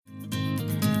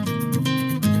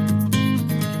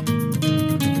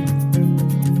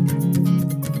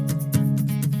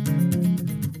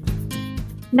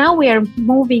Now we are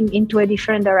moving into a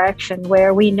different direction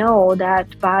where we know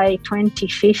that by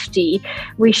 2050,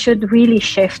 we should really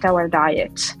shift our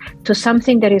diets to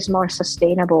something that is more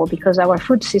sustainable, because our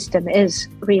food system is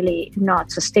really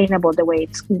not sustainable the way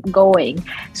it's going.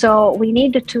 So we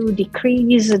need to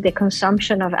decrease the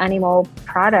consumption of animal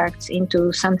products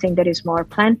into something that is more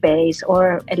plant-based,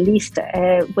 or at least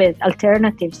with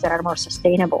alternatives that are more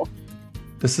sustainable.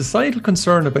 The societal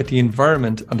concern about the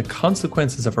environment and the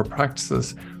consequences of our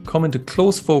practices come into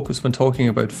close focus when talking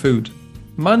about food.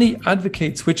 Many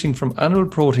advocate switching from animal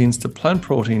proteins to plant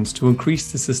proteins to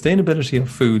increase the sustainability of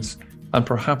foods and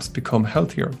perhaps become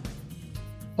healthier.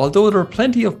 Although there are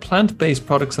plenty of plant-based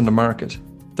products on the market,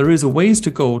 there is a ways to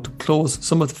go to close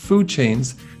some of the food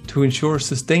chains to ensure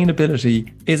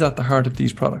sustainability is at the heart of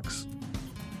these products.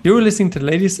 You're listening to the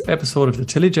latest episode of The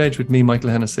Tillage Edge with me,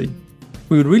 Michael Hennessy.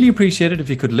 We would really appreciate it if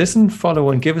you could listen, follow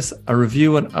and give us a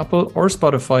review on Apple or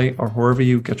Spotify or wherever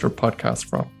you get your podcast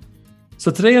from.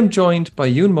 So today I'm joined by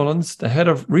Euan Mullins, the Head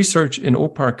of Research in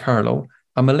Oak Park Carlow,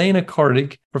 and Milena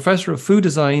Korig, Professor of Food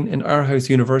Design in Aarhus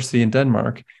University in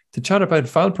Denmark, to chat about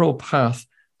Valpro Path,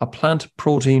 a plant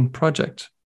protein project.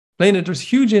 Milena, there's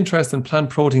huge interest in plant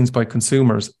proteins by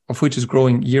consumers, of which is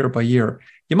growing year by year.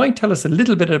 You might tell us a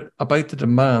little bit about the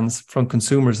demands from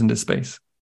consumers in this space.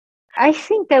 I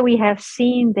think that we have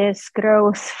seen this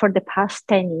growth for the past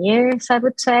 10 years, I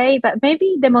would say, but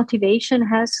maybe the motivation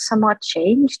has somewhat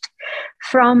changed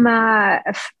from a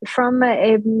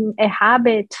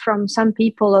habit from some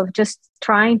people of just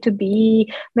trying to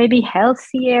be maybe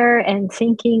healthier and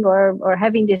thinking or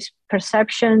having this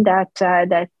perception that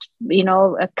a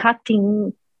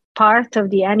cutting part of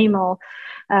the animal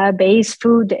based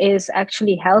food is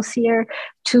actually healthier,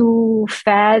 to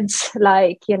fads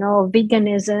like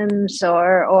veganisms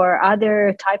or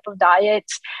other type of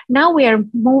diets. Now we are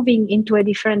moving into a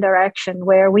different direction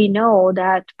where we know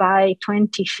that by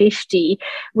 2050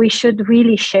 we should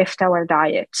really shift our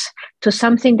diets to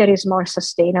something that is more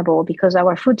sustainable, because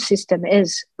our food system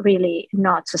is really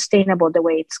not sustainable the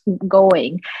way it's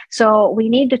going. So we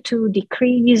need to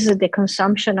decrease the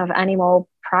consumption of animal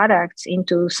products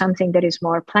into something that is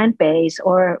more plant-based,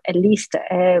 or at least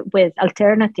with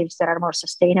alternatives that are more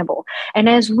sustainable. And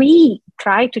as we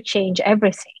try to change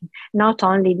everything, not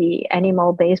only the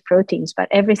animal-based proteins, but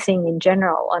everything in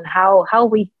general, on how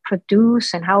we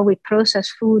produce and how we process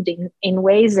food in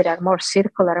ways that are more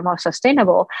circular and more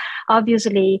sustainable,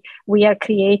 obviously we are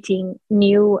creating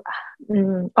new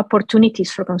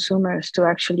opportunities for consumers to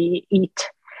actually eat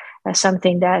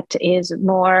something that is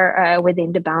more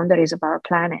within the boundaries of our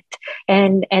planet.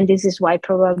 And this is why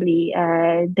probably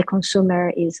the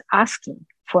consumer is asking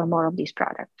for more of these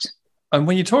products. And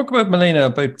when you talk about, Milena,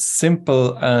 about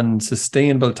simple and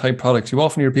sustainable type products, you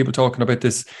often hear people talking about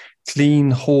this clean,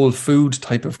 whole food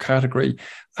type of category.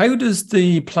 How does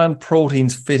the plant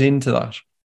proteins fit into that?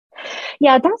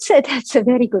 Yeah, that's a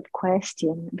very good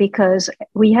question, because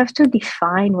we have to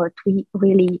define what we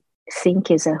really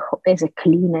think is a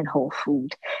clean and whole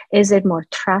food. Is it more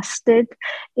trusted?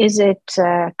 Is it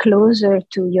closer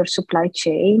to your supply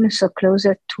chain, so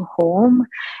closer to home,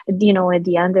 at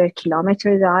the under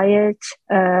kilometer diet,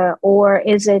 or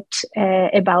is it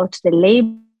about the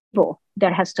label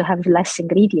that has to have less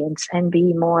ingredients and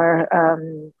be more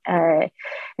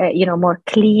more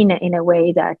clean, in a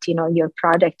way that your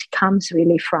product comes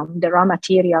really from the raw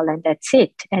material and that's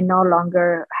it, and no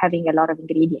longer having a lot of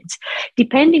ingredients.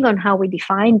 Depending on how we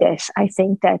define this, I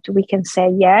think that we can say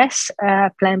yes,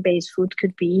 plant-based food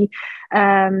could be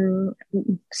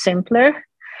simpler.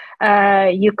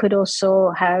 You could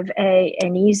also have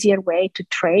an easier way to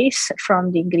trace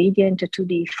from the ingredient to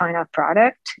the final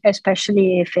product,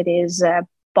 especially if it is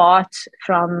bought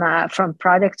from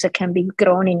products that can be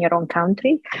grown in your own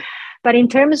country. But in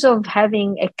terms of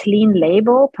having a clean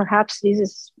label, perhaps this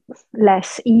is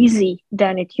less easy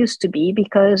than it used to be,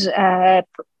 because,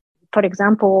 for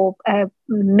example,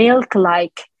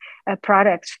 milk-like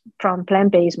products from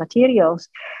plant-based materials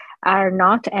are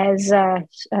not as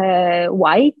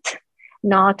white,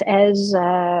 not as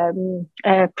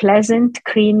pleasant,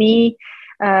 creamy,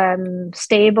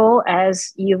 stable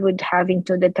as you would have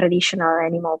into the traditional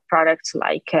animal products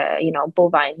like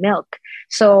bovine milk.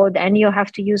 So then you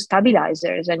have to use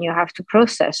stabilizers, and you have to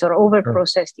process or over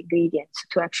processed ingredients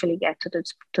to actually get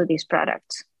to these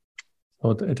products.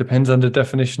 Well, it depends on the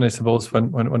definition, I suppose,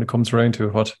 when it comes around to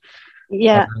what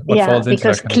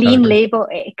because a clean label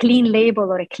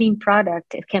or a clean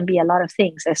product, it can be a lot of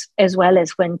things, as well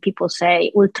as when people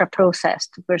say ultra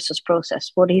processed versus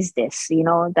processed. What is this?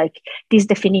 Like, these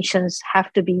definitions have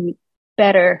to be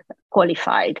better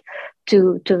qualified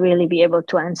to really be able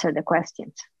to answer the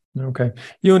questions. Okay.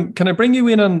 Ewan, can I bring you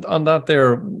in on that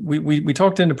there? We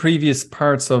talked in the previous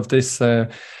parts of this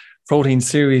protein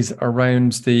series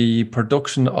around the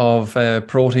production of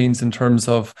proteins in terms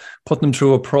of putting them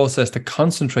through a process to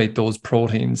concentrate those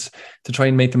proteins to try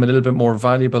and make them a little bit more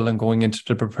valuable and going into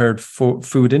the prepared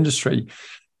food industry.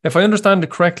 If I understand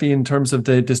it correctly, in terms of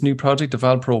this new project, the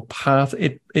Valpro Path,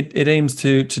 it aims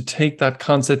to take that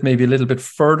concept maybe a little bit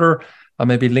further and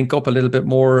maybe link up a little bit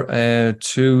more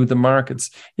to the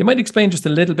markets. You might explain just a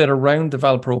little bit around the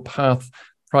Valpro Path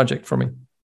project for me.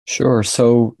 Sure.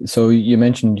 So you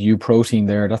mentioned UProtein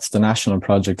there. That's the national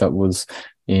project that was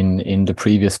in the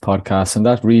previous podcast, and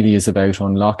that really is about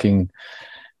unlocking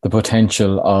the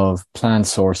potential of plant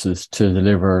sources to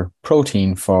deliver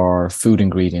protein for food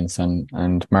ingredients. And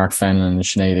Mark Fenlon and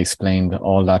Sinead explained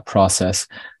all that process.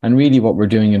 And really what we're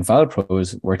doing in Valpro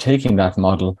is we're taking that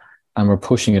model and we're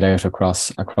pushing it out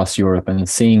across Europe and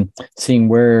seeing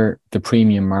where the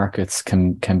premium markets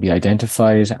can be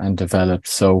identified and developed.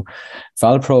 So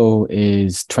Valpro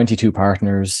is 22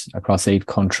 partners across 8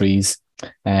 countries.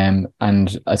 And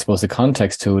I suppose the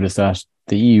context to it is that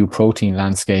the EU protein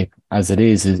landscape as it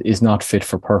is not fit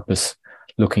for purpose,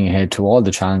 looking ahead to all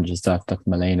the challenges that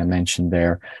Milena mentioned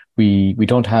there. We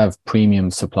don't have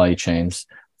premium supply chains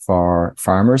for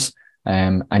farmers.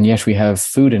 And yet we have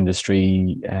food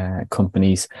industry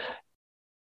companies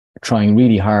trying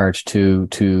really hard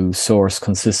to source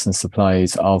consistent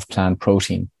supplies of plant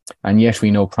protein. And yet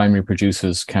we know primary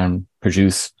producers can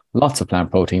produce lots of plant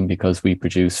protein because we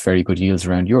produce very good yields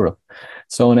around Europe.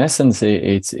 So in essence,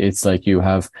 it's like you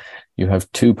have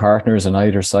 2 partners on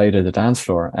either side of the dance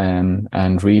floor,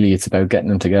 and really it's about getting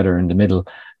them together in the middle.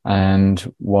 And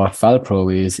what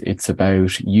Valpro is, it's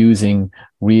about using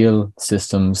real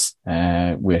systems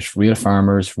with real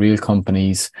farmers, real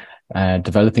companies,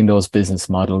 developing those business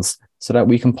models so that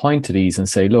we can point to these and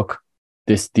say, look,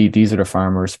 these are the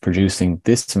farmers producing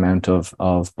this amount of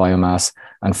biomass,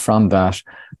 and from that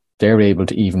they're able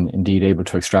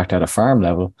to extract at a farm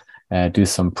level, do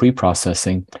some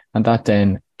pre-processing, and that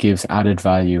then gives added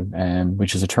value,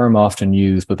 which is a term often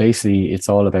used, but basically it's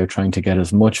all about trying to get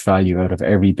as much value out of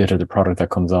every bit of the product that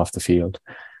comes off the field.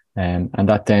 And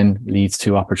that then leads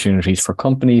to opportunities for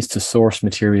companies to source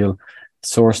material,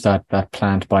 source that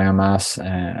plant biomass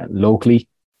locally.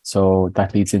 So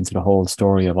that leads into the whole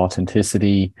story of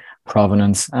authenticity,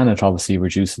 provenance, and it obviously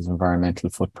reduces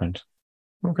environmental footprint.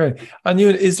 Okay. And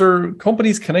is there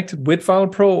companies connected with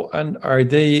Valpro, and are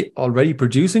they already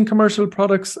producing commercial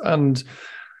products? And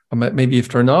maybe if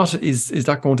they're not, is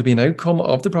that going to be an outcome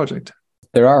of the project?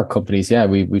 There are companies, yeah.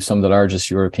 We've some of the largest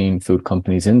European food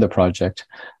companies in the project,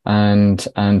 and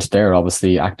they're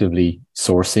obviously actively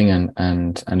sourcing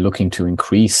and looking to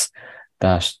increase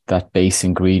that base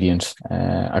ingredient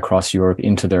across Europe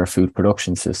into their food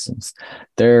production systems.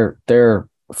 They're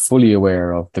fully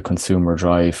aware of the consumer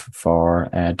drive for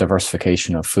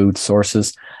diversification of food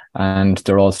sources, and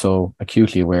they're also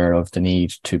acutely aware of the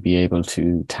need to be able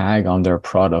to tag on their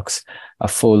products a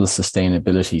full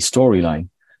sustainability storyline.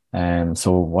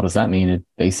 So what does that mean? It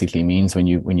basically means when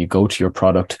you go to your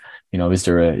product, is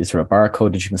there a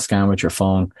barcode that you can scan with your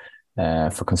phone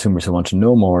for consumers who want to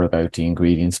know more about the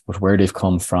ingredients, but where they've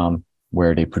come from,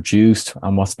 where they produced,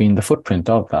 and what's been the footprint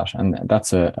of that. And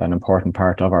that's an important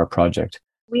part of our project.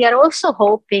 We are also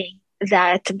hoping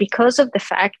that because of the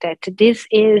fact that this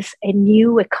is a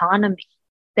new economy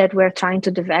that we're trying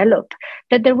to develop,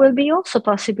 that there will be also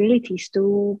possibilities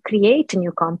to create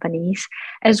new companies,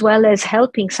 as well as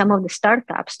helping some of the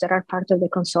startups that are part of the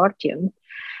consortium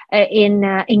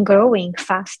in growing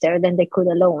faster than they could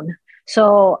alone.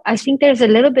 So I think there's a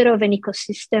little bit of an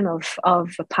ecosystem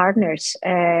of partners,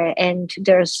 and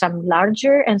there's some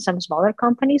larger and some smaller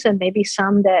companies, and maybe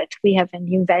some that we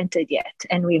haven't invented yet,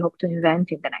 and we hope to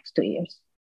invent in the next 2 years.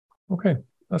 Okay,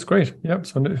 that's great. Yep,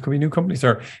 so there could be new companies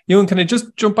there. Ewan, can I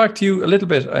just jump back to you a little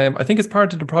bit? I think as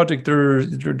part of the project,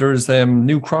 there's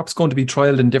new crops going to be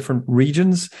trialed in different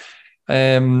regions.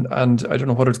 And I don't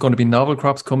know whether it's going to be novel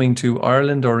crops coming to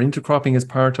Ireland or intercropping as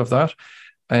part of that.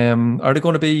 Are they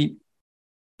going to be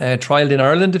trialed in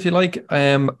Ireland, if you like,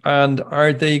 and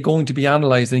are they going to be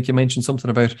analysed? I think you mentioned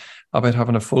something about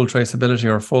having a full traceability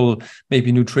or full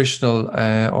maybe nutritional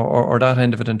or that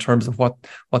end of it in terms of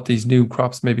what these new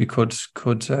crops maybe could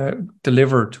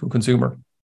deliver to a consumer.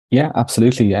 Yeah,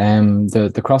 absolutely.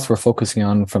 The crops we're focusing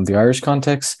on from the Irish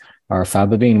context are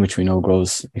faba bean, which we know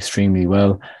grows extremely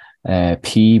well,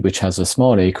 pea, which has a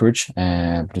small acreage,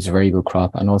 but is a very good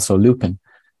crop, and also lupin,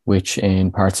 which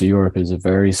in parts of Europe is a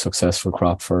very successful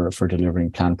crop for delivering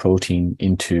plant protein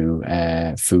into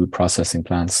food processing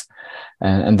plants.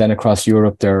 And then across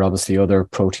Europe, there are obviously other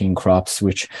protein crops,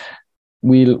 which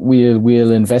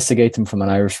We'll investigate them from an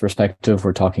Irish perspective.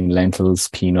 We're talking lentils,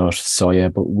 peanut,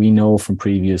 soya, but we know from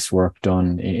previous work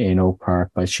done in Oak Park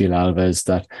by Sheila Alves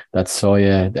that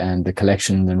soya and the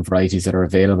collection and varieties that are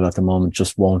available at the moment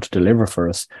just won't deliver for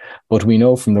us. But we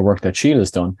know from the work that Sheila's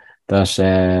done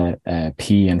that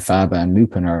pea and faba and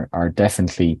lupin are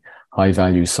definitely high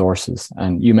value sources.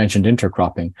 And you mentioned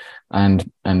intercropping, and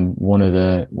one of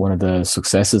the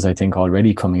successes I think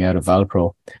already coming out of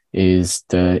Valpro is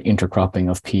the intercropping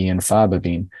of pea and faba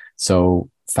bean. So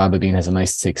faba bean has a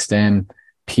nice thick stem.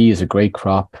 Pea is a great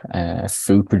crop.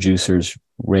 Food producers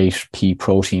rate pea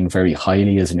protein very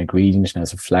highly as an ingredient and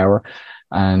as a flour.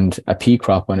 And a pea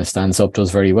crop, when it stands up,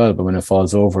 does very well, but when it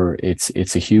falls over, it's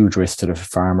a huge risk to the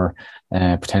farmer,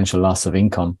 potential loss of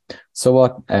income. So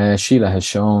what Sheila has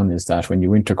shown is that when you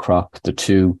intercrop the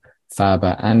two,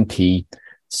 faba and pea,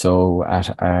 so at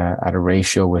a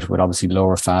ratio with obviously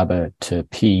lower faba to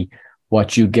pea,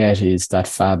 what you get is that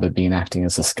faba being acting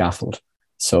as a scaffold.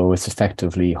 So it's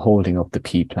effectively holding up the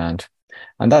pea plant.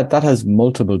 And that has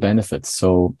multiple benefits.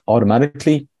 So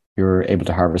automatically, you're able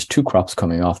to harvest two crops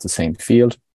coming off the same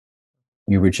field.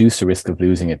 You reduce the risk of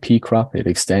losing a pea crop. It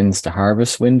extends the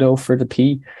harvest window for the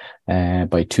pea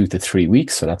by 2 to 3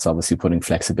 weeks. So that's obviously putting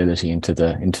flexibility into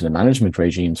the management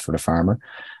regimes for the farmer.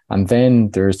 And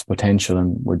then there's the potential,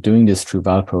 and we're doing this through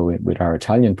Valpro with our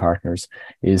Italian partners,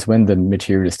 is when the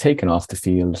material is taken off the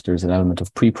field, there's an element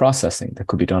of pre-processing that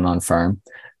could be done on farm.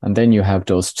 And then you have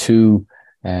those two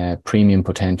premium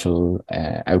potential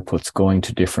outputs going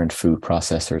to different food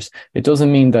processors. It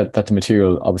doesn't mean that the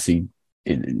material, obviously,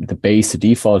 the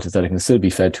default is that it can still be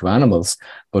fed to animals,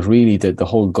 but really the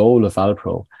whole goal of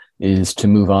Valpro is to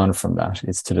move on from that.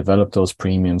 It's to develop those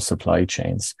premium supply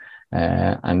chains.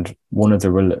 And one of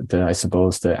the I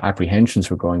suppose the apprehensions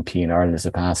for growing pea in Ireland as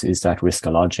a past is that risk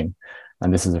of lodging.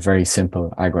 And this is a very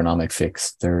simple agronomic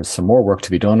fix. There's some more work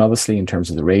to be done, obviously, in terms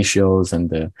of the ratios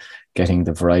and the getting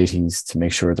the varieties to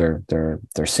make sure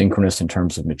they're synchronous in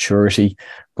terms of maturity.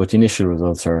 But the initial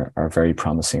results are very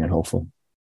promising and hopeful.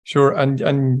 Sure,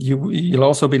 and you'll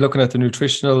also be looking at the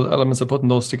nutritional elements of putting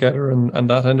those together, and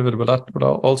that end of it. Will that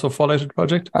also fall out of the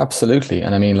project? Absolutely,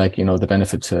 and I mean, the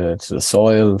benefit to the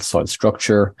soil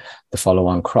structure, the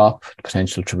follow-on crop, the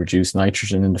potential to reduce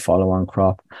nitrogen in the follow-on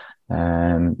crop.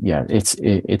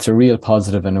 It's a real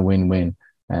positive and a win-win.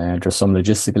 There's some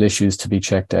logistical issues to be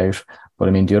checked out, but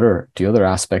I mean the other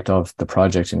aspect of the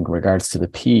project in regards to the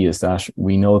pea is that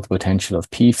we know the potential of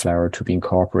pea flour to be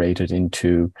incorporated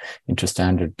into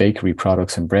standard bakery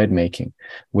products and bread making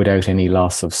without any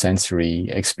loss of sensory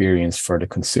experience for the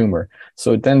consumer.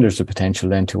 So then there's the potential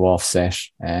then to offset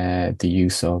the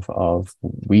use of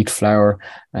wheat flour,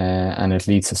 and it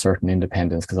leads to certain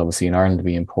independence, because obviously in Ireland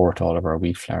we import all of our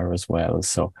wheat flour as well.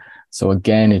 So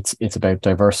again, it's about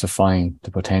diversifying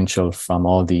the potential from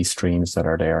all these streams that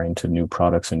are there into new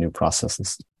products and new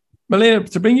processes. Malena,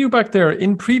 to bring you back there,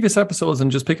 in previous episodes, and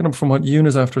just picking up from what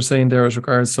Eunice after saying there as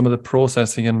regards some of the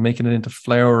processing and making it into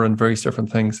flour and various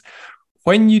different things,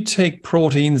 when you take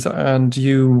proteins and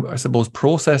you, I suppose,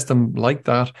 process them like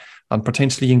that and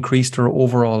potentially increase their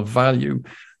overall value,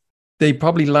 they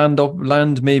probably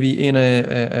land maybe in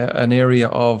an area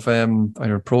of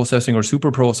either processing or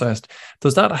super processed.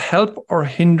 Does that help or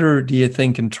hinder, do you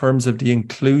think, in terms of the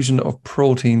inclusion of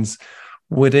proteins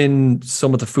within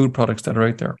some of the food products that are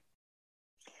out there?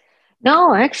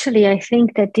 No, actually, I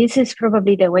think that this is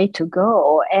probably the way to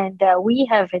go. And we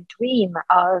have a dream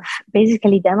of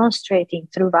basically demonstrating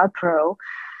through Valpro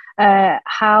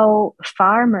how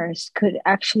farmers could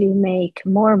actually make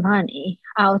more money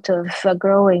out of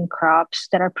growing crops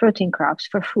that are protein crops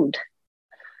for food.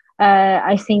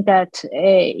 I think that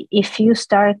if you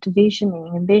start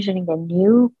envisioning a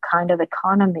new kind of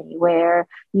economy where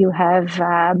you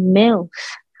have mills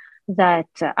that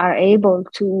are able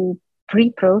to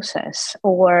pre-process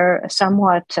or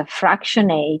somewhat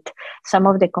fractionate some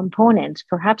of the components,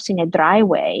 perhaps in a dry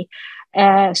way,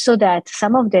 so that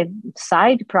some of the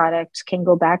side products can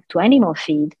go back to animal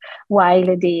feed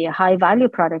while the high value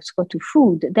products go to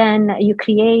food, then you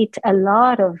create a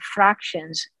lot of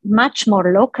fractions much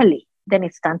more locally than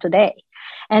it's done today.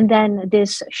 And then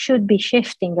this should be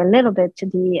shifting a little bit to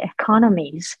the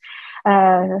economies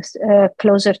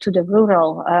closer to the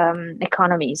rural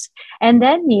economies. And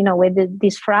then, with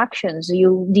these fractions,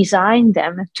 you design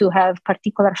them to have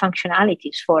particular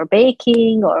functionalities for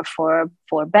baking or for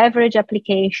beverage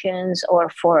applications or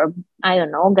for,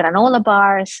 granola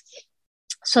bars,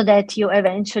 so that you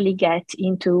eventually get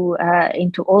into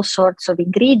all sorts of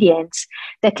ingredients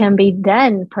that can be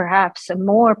then perhaps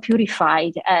more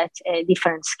purified at a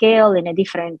different scale, in a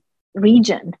different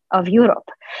region of Europe.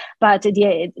 But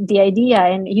the idea,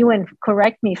 and Ewan,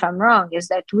 correct me if I'm wrong, is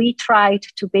that we tried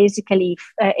to basically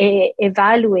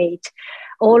evaluate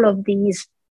all of these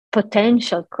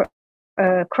potential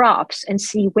crops and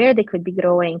see where they could be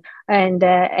growing and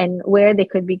where they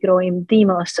could be growing the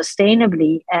most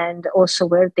sustainably, and also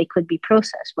where they could be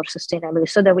processed more sustainably,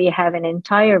 so that we have an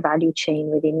entire value chain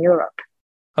within Europe.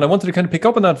 And I wanted to kind of pick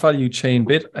up on that value chain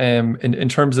bit in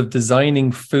terms of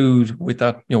designing food with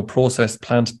that, processed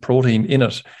plant protein in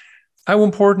it. How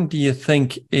important do you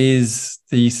think is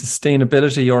the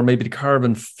sustainability or maybe the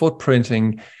carbon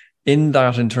footprinting in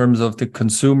that, in terms of the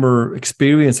consumer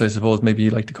experience, I suppose, maybe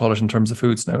you like to call it, in terms of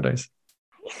foods nowadays?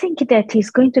 I think that it's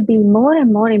going to be more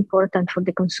and more important for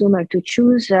the consumer to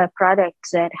choose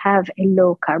products that have a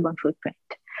low carbon footprint.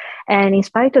 And in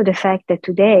spite of the fact that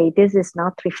today this is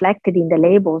not reflected in the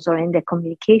labels or in the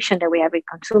communication that we have with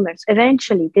consumers,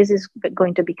 eventually this is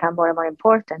going to become more and more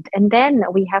important. And then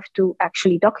we have to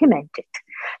actually document it,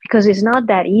 because it's not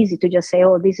that easy to just say,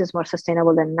 oh, this is more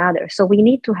sustainable than another. So we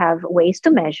need to have ways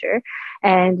to measure.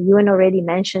 And Ewan already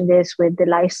mentioned this with the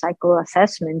life cycle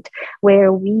assessment,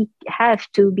 where we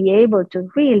have to be able to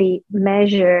really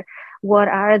measure what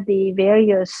are the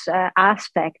various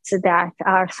aspects that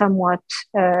are somewhat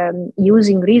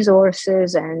using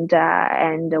resources and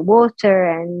water,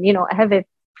 and have a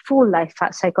full life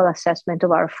cycle assessment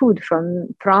of our food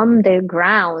from the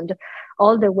ground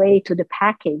all the way to the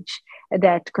package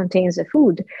that contains the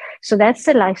food. So that's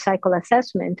the life cycle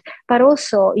assessment. But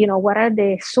also, what are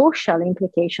the social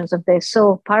implications of this?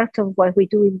 So part of what we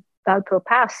do in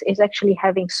ValPro-Pass is actually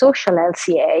having social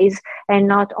LCAs, and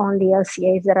not only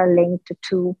LCAs that are linked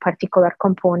to particular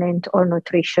component or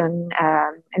nutritional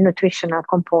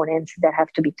components that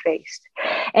have to be traced.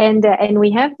 And we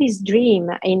have this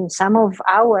dream in some of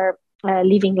our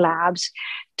living labs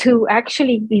to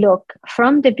actually look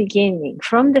from the beginning,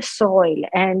 from the soil,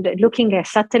 and looking at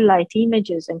satellite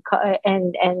images and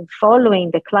following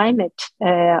the climate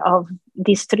of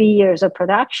these 3 years of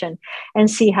production, and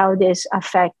see how this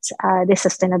affects the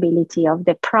sustainability of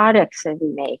the products that we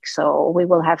make. So we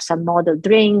will have some model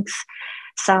drinks,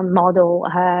 some model,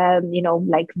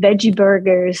 like veggie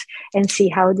burgers, and see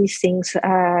how these things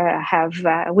have,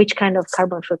 which kind of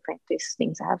carbon footprint these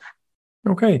things have.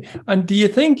 Okay. And do you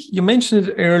think, you mentioned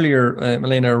it earlier,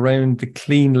 Milena, around the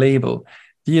clean label.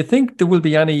 Do you think there will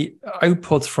be any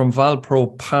outputs from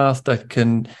ValPro-Pass that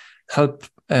can help,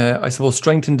 I suppose,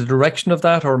 strengthen the direction of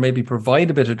that, or maybe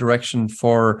provide a bit of direction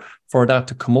for that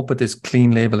to come up with this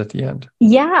clean label at the end?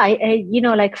 Yeah,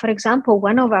 like, for example,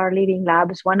 one of our living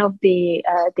labs, one of the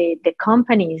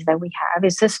companies that we have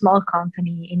is a small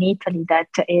company in Italy that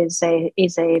is a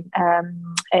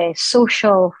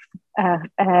social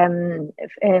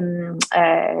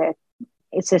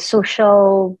it's a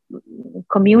social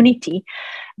community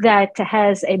that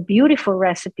has a beautiful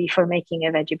recipe for making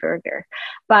a veggie burger.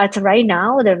 But right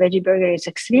now, the veggie burger is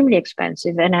extremely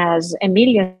expensive and has a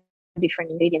million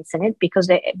different ingredients in it, because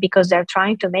they're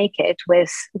trying to make it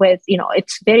with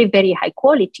it's very, very high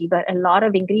quality, but a lot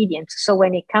of ingredients. So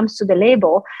when it comes to the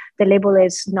label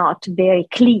is not very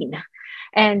clean.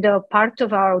 And part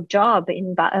of our job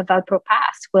in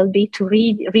ValPro-Pass will be to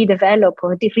redevelop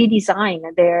or redesign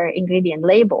their ingredient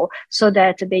label so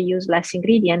that they use less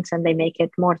ingredients and they make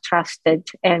it more trusted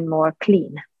and more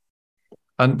clean.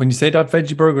 And when you say that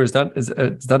veggie burger, is that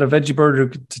a veggie burger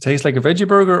to taste like a veggie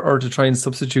burger, or to try and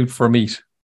substitute for meat?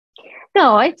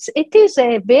 No, it is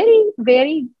a very,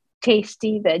 very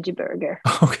tasty veggie burger.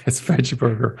 Okay, it's a veggie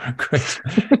burger. Great.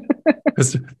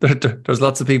 Because there's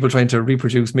lots of people trying to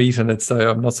reproduce meat, and it's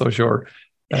I'm not so sure.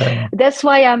 That's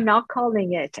why I'm not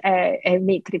calling it a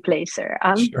meat replacer.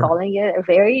 I'm calling it a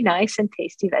very nice and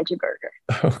tasty veggie burger.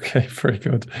 Okay, very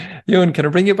good. Ewan, can I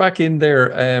bring you back in there?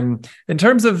 In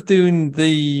terms of doing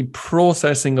the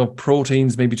processing of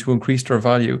proteins, maybe to increase their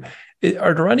value,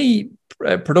 are there any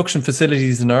production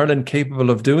facilities in Ireland capable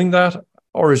of doing that?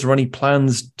 Or is there any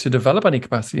plans to develop any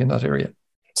capacity in that area?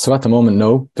 So at the moment,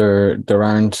 no, there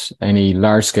aren't any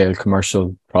large-scale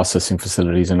commercial processing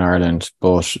facilities in Ireland,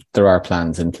 but there are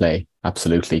plans in play,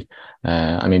 absolutely.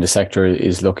 The sector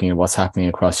is looking at what's happening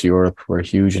across Europe, where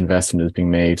huge investment is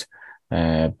being made,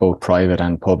 both private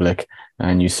and public,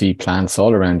 and you see plants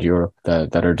all around Europe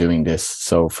that are doing this.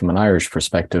 So from an Irish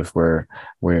perspective, we're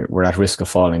at risk of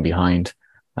falling behind.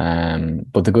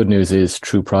 But the good news is,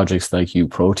 through projects like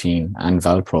UProtein and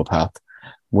ValPro-Pass,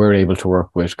 we're able to work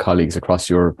with colleagues across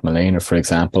Europe, Malena, for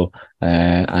example,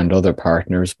 and other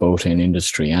partners, both in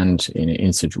industry and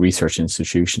in research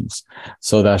institutions,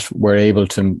 so that we're able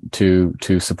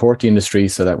to support the industry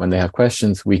so that when they have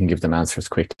questions, we can give them answers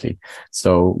quickly.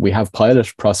 So we have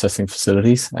pilot processing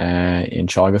facilities in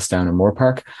Teagasc down in Moore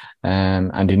Park,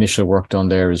 and the initial work done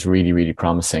there is really, really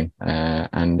promising.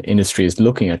 And industry is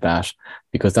looking at that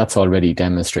because that's already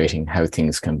demonstrating how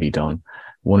things can be done.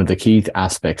 One of the key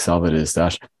aspects of it is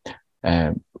that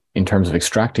in terms of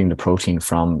extracting the protein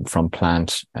from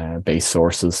plant based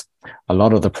sources, a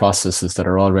lot of the processes that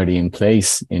are already in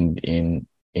place in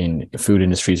food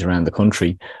industries around the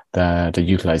country that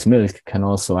utilize milk can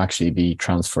also actually be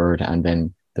transferred, and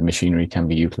then the machinery can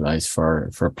be utilized for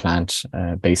plant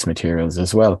based materials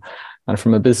as well. And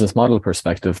from a business model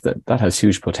perspective, that has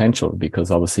huge potential, because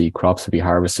obviously crops will be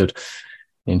harvested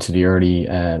into the early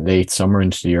late summer,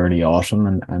 into the early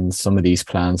autumn, and some of these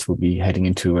plants will be heading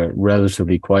into a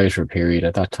relatively quieter period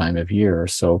at that time of year.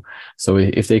 So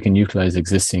if they can utilize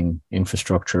existing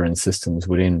infrastructure and systems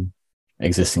within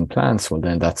existing plants, well,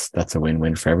 then that's a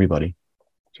win-win for everybody.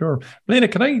 Sure. Malena,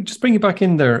 can I just bring you back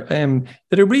in there?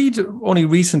 Did I read only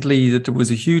recently that there was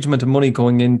a huge amount of money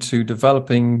going into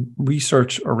developing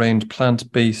research around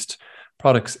plant-based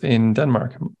products in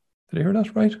Denmark? Did I hear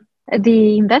that right?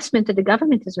 The investment that the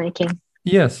government is making.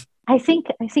 Yes. I think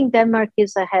Denmark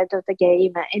is ahead of the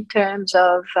game in terms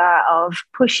of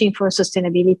pushing for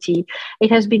sustainability.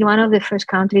 It has been one of the first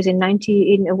countries in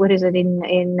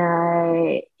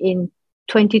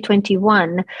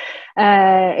 2021.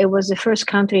 It was the first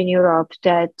country in Europe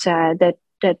that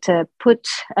put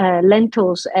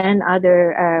lentils and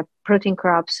other protein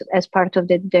crops as part of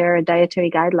their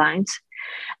dietary guidelines.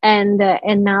 And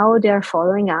now they're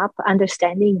following up,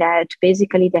 understanding that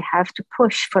basically they have to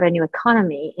push for a new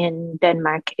economy in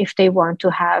Denmark if they want to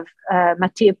have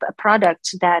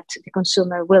products that the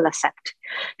consumer will accept.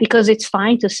 Because it's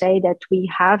fine to say that we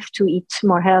have to eat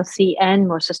more healthy and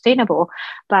more sustainable,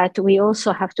 but we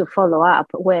also have to follow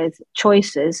up with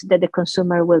choices that the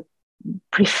consumer will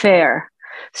prefer.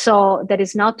 So that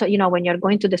is not, when you're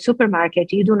going to the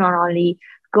supermarket, you do not only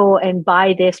go and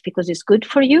buy this because it's good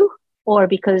for you, or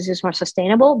because it's more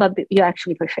sustainable, but you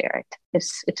actually prefer it.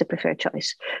 It's a preferred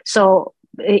choice. So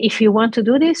if you want to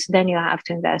do this, then you have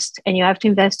to invest, and you have to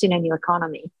invest in a new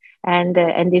economy. And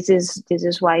this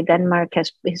is why Denmark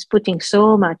is putting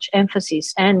so much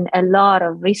emphasis and a lot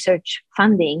of research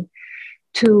funding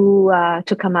to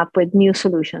come up with new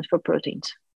solutions for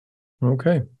proteins.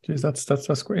 Okay, geez, that's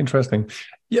quite interesting.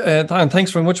 Yeah, Dan, thanks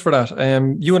very much for that.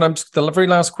 You and the very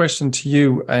last question to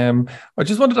you. I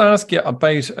just wanted to ask you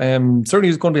about. Certainly,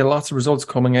 there's going to be lots of results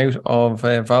coming out of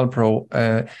Valpro,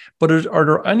 but are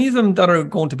there any of them that are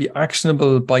going to be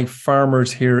actionable by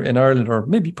farmers here in Ireland, or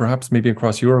perhaps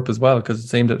across Europe as well, because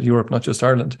it's aimed at Europe, not just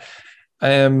Ireland,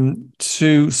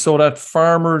 so that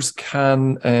farmers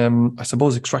can, I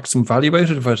suppose, extract some value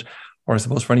out of it? Or I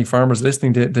suppose for any farmers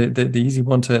listening, the easy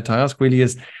one to ask really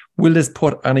is, will this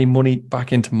put any money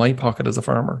back into my pocket as a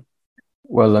farmer?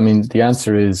 Well, I mean, the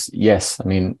answer is yes. I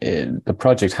mean, the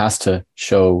project has to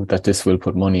show that this will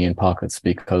put money in pockets,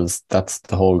 because that's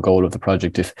the whole goal of the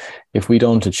project. If we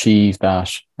don't achieve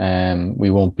that,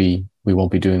 we won't be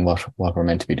doing what we're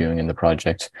meant to be doing in the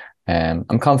project.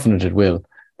 I'm confident it will.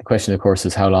 The question, of course,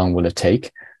 is how long will it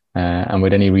take? And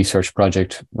with any research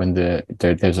project, when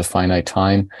there's a finite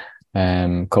time,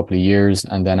 couple of years,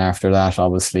 and then after that,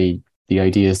 obviously the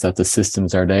idea is that the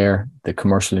systems are there, the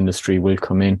commercial industry will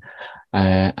come in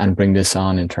and bring this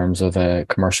on in terms of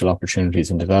commercial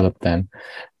opportunities and develop them.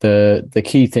 The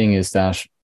key thing is that,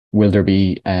 will there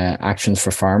be actions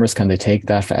for farmers? Can they take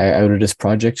that out of this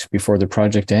project before the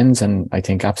project ends? And I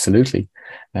think absolutely.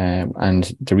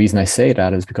 And the reason I say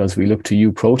that is because we look to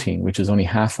U-Protein, which is only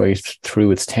halfway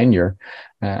through its tenure,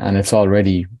 and it's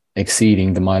already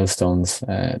exceeding the milestones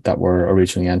that were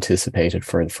originally anticipated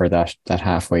for that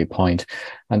halfway point.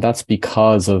 And that's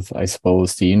because of, I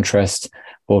suppose, the interest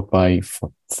both by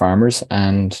farmers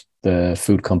and the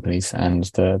food companies and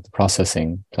the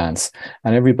processing plants.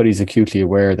 And everybody's acutely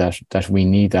aware that we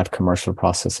need that commercial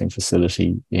processing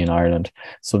facility in Ireland.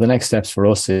 So the next steps for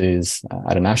us is,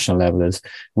 at a national level, is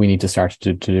we need to start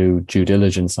to do due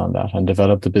diligence on that and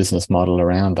develop the business model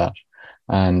around that.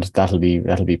 And that'll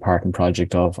be part and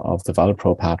project of the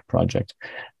Valpro PAT project.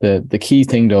 The key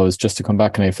thing, though, is just to come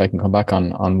back, and if I can come back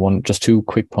on just 2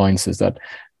 quick points, is that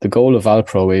the goal of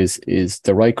Valpro is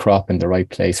the right crop in the right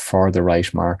place for the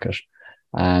right market.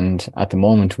 And at the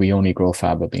moment, we only grow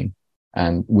faba bean,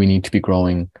 and we need to be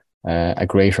growing a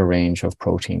greater range of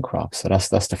protein crops. So that's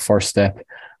the first step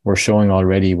we're showing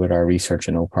already with our research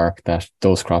in Oak Park that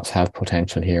those crops have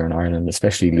potential here in Ireland,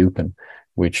 especially lupin,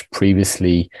 which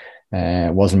previously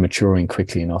wasn't maturing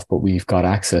quickly enough, but we've got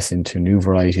access into new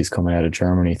varieties coming out of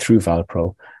Germany through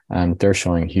Valpro, and they're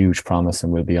showing huge promise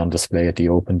and will be on display at the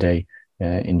Open Day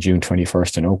in June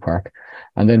 21st in Oak Park.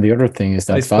 And then the other thing is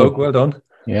that nice plug, well done.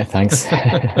 Yeah, thanks.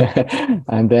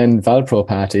 And then Valpro,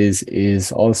 Pat,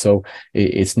 is also,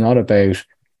 it's not about,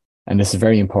 and this is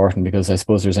very important because I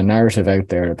suppose there's a narrative out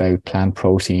there about plant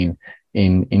protein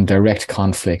in direct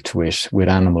conflict with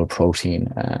animal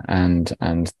protein, and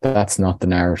that's not the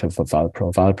narrative of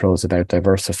Valpro. Valpro is about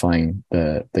diversifying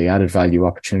the added value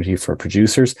opportunity for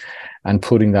producers and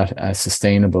putting that as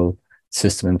sustainable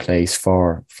system in place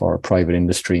for private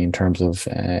industry in terms of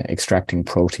extracting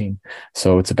protein.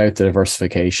 So it's about the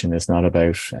diversification. It's not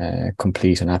about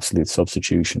complete and absolute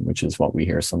substitution, which is what we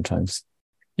hear sometimes.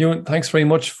 Ewan, thanks very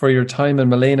much for your time, and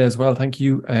Milena as well. Thank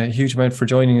you a huge amount for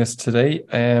joining us today.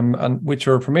 And with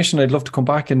your permission, I'd love to come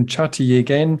back and chat to you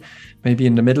again, maybe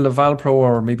in the middle of Valpro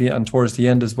or maybe and towards the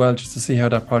end as well, just to see how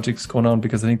that project's going on,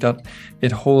 because I think that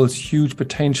it holds huge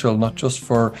potential, not just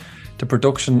for the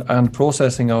production and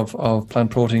processing of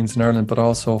plant proteins in Ireland, but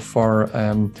also for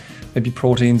maybe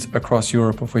proteins across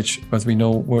Europe, of which, as we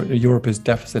know, Europe is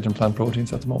deficit in plant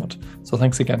proteins at the moment. So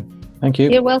thanks again. Thank you.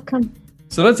 You're welcome.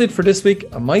 So that's it for this week,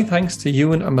 and my thanks to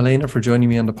Ewan and Milena for joining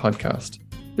me on the podcast.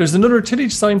 There's another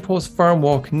Tillage Signpost Farm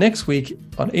Walk next week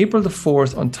on April the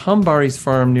 4th on Tom Barry's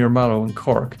farm near Mallow in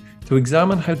Cork to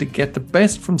examine how to get the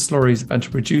best from slurries and to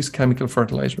reduce chemical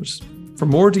fertilisers. For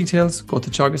more details, go to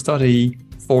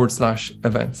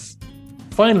teagasc.ie/events.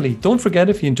 Finally, don't forget,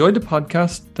 if you enjoyed the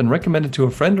podcast, then recommend it to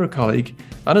a friend or colleague.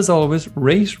 And as always,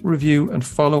 rate, review and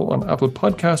follow on Apple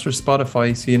Podcasts or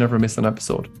Spotify so you never miss an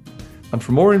episode. And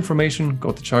for more information,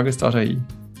 go to teagasc.ie.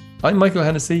 I'm Michael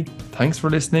Hennessy. Thanks for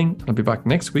listening. I'll be back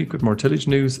next week with more tillage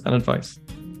news and advice.